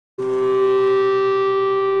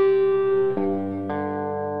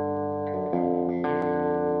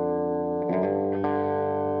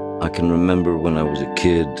can remember when I was a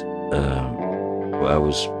kid, I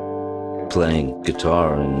was playing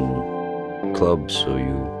guitar in clubs, so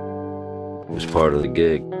it was part of the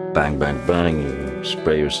gig. Bang, bang, bang, you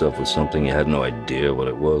spray yourself with something, you had no idea what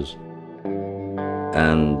it was.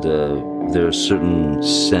 And there are certain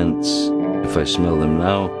scents, if I smell them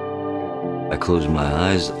now, I close my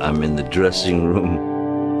eyes, I'm in the dressing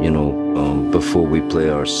room, you know, before we play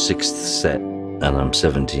our 6th set, and I'm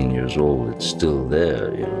 17 years old, it's still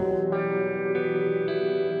there, you know.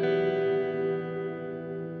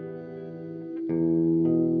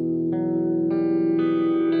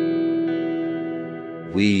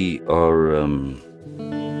 We are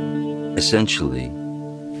essentially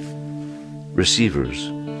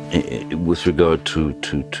receivers with regard to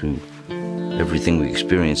everything we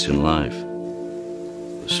experience in life.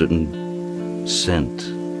 A certain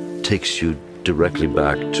scent takes you directly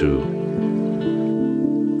back to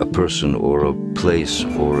a person or a place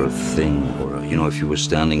or a thing, or you know, if you were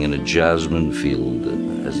standing in a jasmine field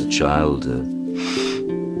as a child,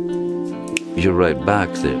 you're right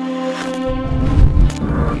back there.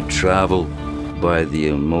 You travel by the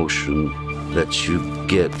emotion that you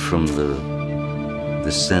get from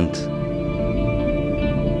the scent.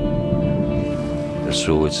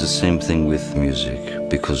 So it's the same thing with music,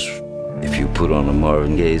 because if you put on a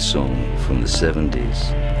Marvin Gaye song from the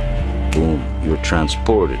 70s, boom, you're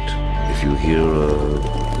transported. If you hear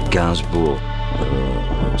a Gainsbourg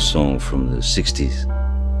song from the 60s,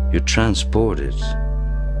 you're transported.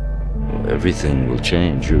 Everything will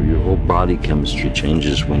change. Your whole body chemistry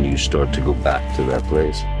changes when you start to go back to that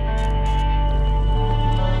place.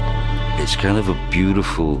 It's kind of a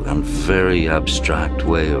beautiful and very abstract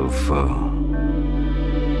way of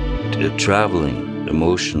traveling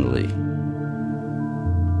emotionally.